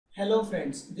Hello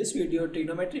friends, this video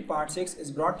Trigonometry Part 6 is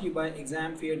brought to you by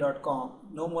ExamFear.com.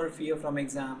 No more fear from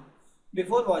exam.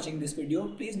 Before watching this video,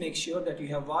 please make sure that you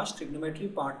have watched Trigonometry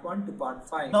Part 1 to Part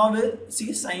 5. Now we'll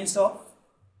see signs of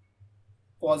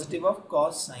positive of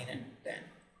cos, sine and tan.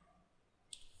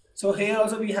 So here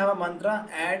also we have a mantra,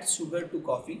 add sugar to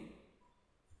coffee.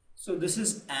 So this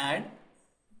is add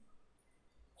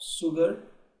sugar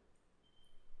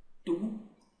to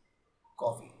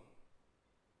coffee.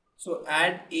 So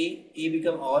add A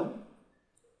become all,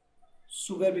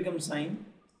 sugar become sine,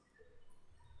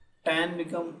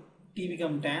 T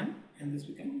become tan, and this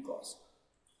become cos.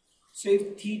 So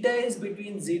if theta is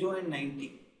between 0 and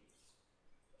 90,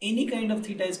 any kind of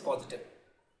theta is positive.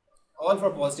 All for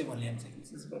positive only I am saying.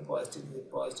 This is for positive, this is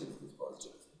positive, this is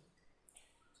positive.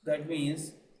 So that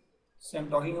means, so I am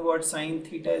talking about sine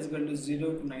theta is equal to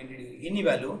 0 to 90 degree. Any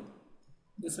value,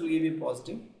 this will give you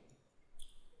positive.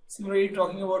 Similarly,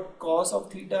 talking about cos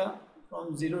of theta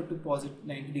from 0 to positive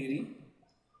 90 degree,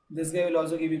 this guy will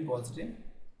also give you positive,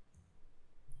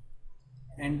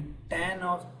 and tan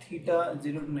of theta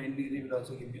 0 to 90 degree will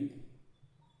also give you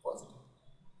positive.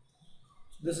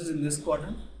 So this is in this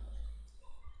quadrant.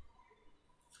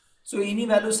 So any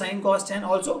value sine, cos, tan,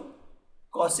 also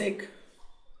cosec,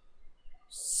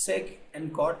 sec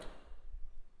and cot.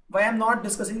 Why I am not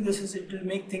discussing this is it will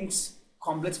make things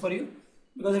complex for you.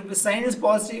 Because if the sine is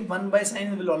positive, 1 by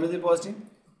sine will always be positive.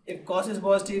 If cos is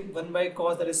positive, 1 by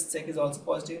cos, that is sec, is also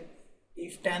positive.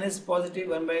 If tan is positive,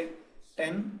 1 by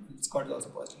tan, its cot is also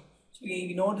positive. So we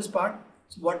ignore this part.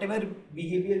 So whatever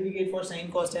behavior we get for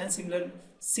sine, cos, tan,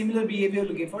 similar behavior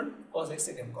we get for cos,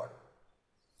 sec and cot.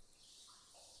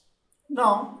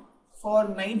 Now for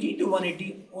 90 to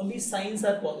 180, only signs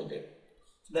are positive.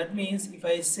 So that means if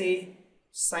I say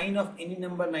sine of any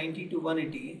number 90 to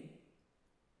 180,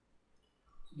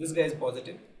 this guy is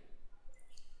positive.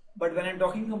 But when I am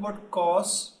talking about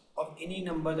cos of any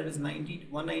number that is 90 to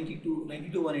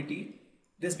 180,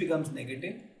 this becomes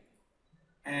negative,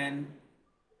 and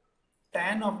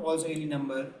tan of also any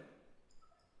number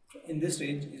in this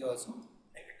range is also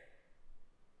negative.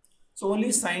 So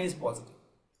only sine is positive.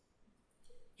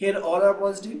 Here all are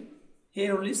positive,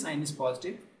 here only sine is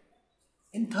positive.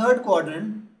 In third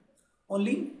quadrant,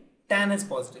 only tan is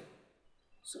positive.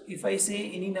 So if I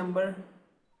say any number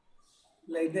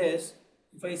like this,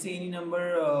 if I say any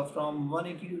number from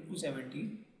 180 to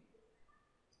 270,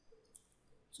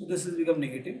 so this has become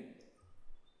negative.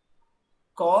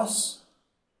 Cos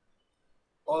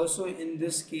also in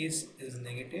this case is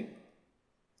negative,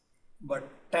 but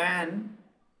tan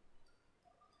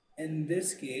in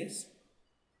this case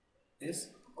is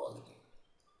positive.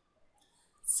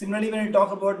 Similarly, when I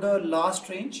talk about the last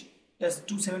range, that's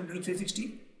 270 to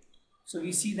 360, so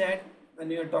we see that when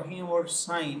we are talking about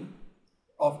sine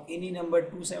of any number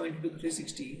 270 to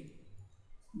 360,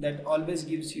 that always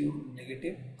gives you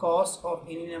negative. Cos of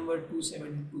any number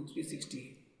 270 to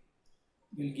 360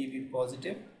 will give you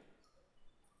positive,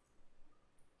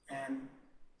 and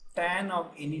tan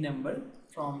of any number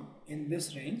from in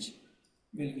this range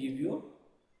will give you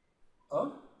a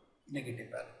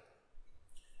negative value.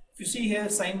 If you see here,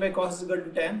 sine by cos is equal to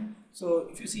tan. So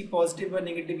if you see positive by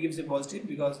negative gives you positive,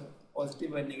 because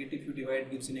positive by negative you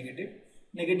divide gives you negative.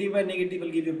 Negative by negative will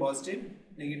give you positive,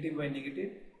 negative by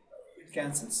negative it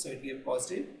cancels, so it gives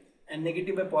positive, and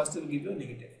negative by positive will give you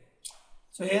negative.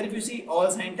 So here if you see all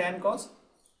sine, tan, cos,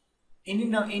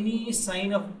 any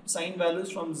sine values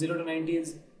from 0 to 90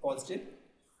 is positive.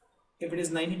 If it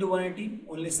is 90 to 180,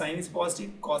 only sine is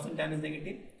positive, cos and tan is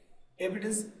negative. If it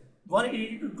is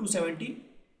 180 to 270,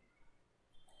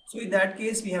 so in that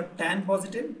case we have tan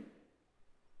positive,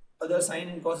 other sine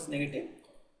and cos is negative.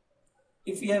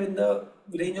 If we have in the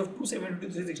range of 270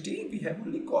 to 360, we have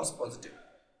only cos positive.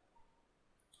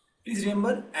 Please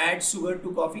remember, add sugar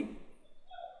to coffee.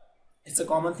 It's a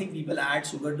common thing, people add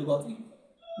sugar to coffee.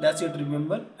 That's you have to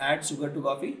remember, add sugar to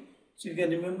coffee. So you can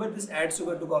remember this, add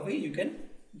sugar to coffee, you can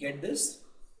get this.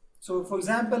 So for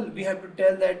example, we have to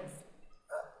tell that,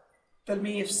 tell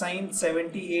me if sine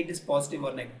 78 is positive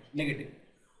or negative.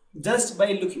 Just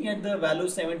by looking at the value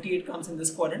 78 comes in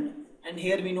this quadrant, and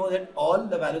here we know that all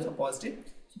the values are positive,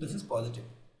 so this is positive.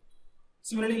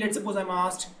 Similarly, let's suppose I'm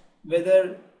asked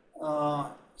whether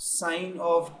sine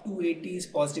of 280 is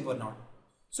positive or not.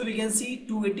 So we can see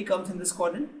 280 comes in this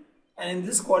quadrant, and in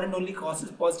this quadrant only cos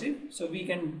is positive, so we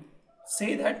can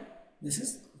say that this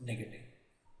is negative.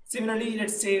 Similarly,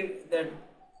 let's say that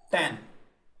tan,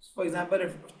 for example,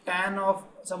 if tan of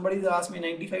somebody asked me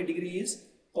 95 degree is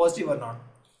positive or not.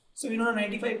 So we know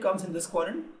 95 comes in this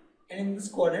quadrant, and in this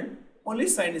quadrant only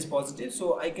sine is positive,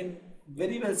 so I can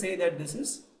very well say that this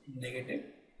is negative.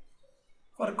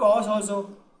 For cos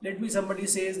also, let me somebody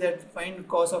says that find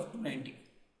cos of 290.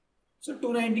 So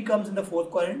 290 comes in the fourth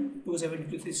quadrant, 270 to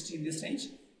 360 in this range,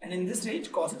 and in this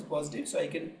range cos is positive, so I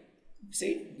can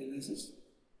say that this is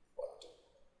positive.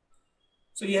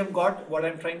 So you have got what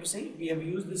I'm trying to say. We have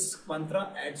used this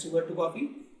mantra, add sugar to coffee,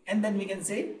 and then we can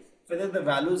say whether the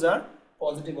values are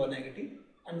positive or negative.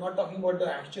 I'm not talking about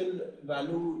the actual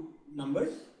value number,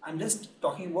 I'm just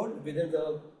talking about whether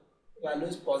the value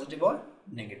is positive or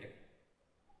negative.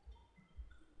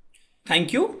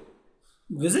 Thank you.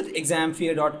 Visit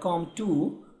ExamFear.com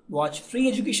to watch free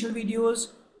educational videos,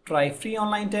 try free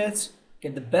online tests,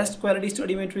 get the best quality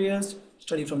study materials,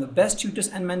 study from the best tutors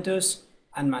and mentors,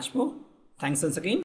 and much more. Thanks once again.